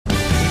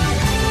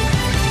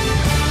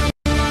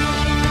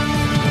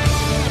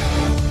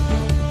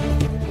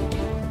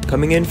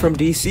Coming in from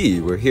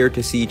DC, we're here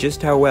to see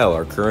just how well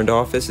our current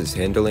office is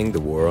handling the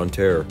war on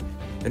terror.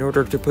 In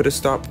order to put a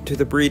stop to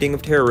the breeding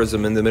of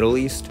terrorism in the Middle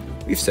East,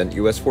 we've sent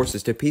US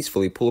forces to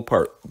peacefully pull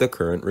apart the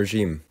current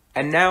regime.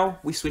 And now,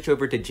 we switch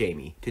over to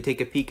Jamie to take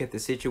a peek at the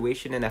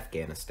situation in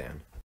Afghanistan.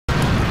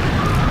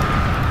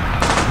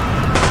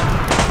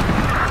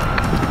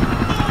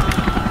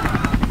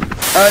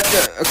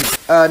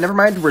 Never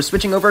mind, we're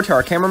switching over to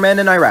our cameraman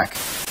in Iraq.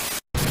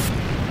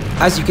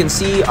 As you can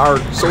see, our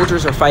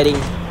soldiers are fighting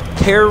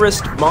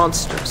terrorist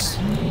monsters.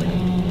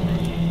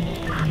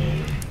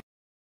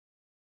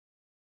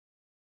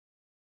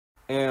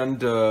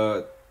 And,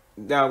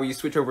 now we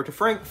switch over to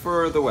Frank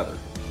for the weather.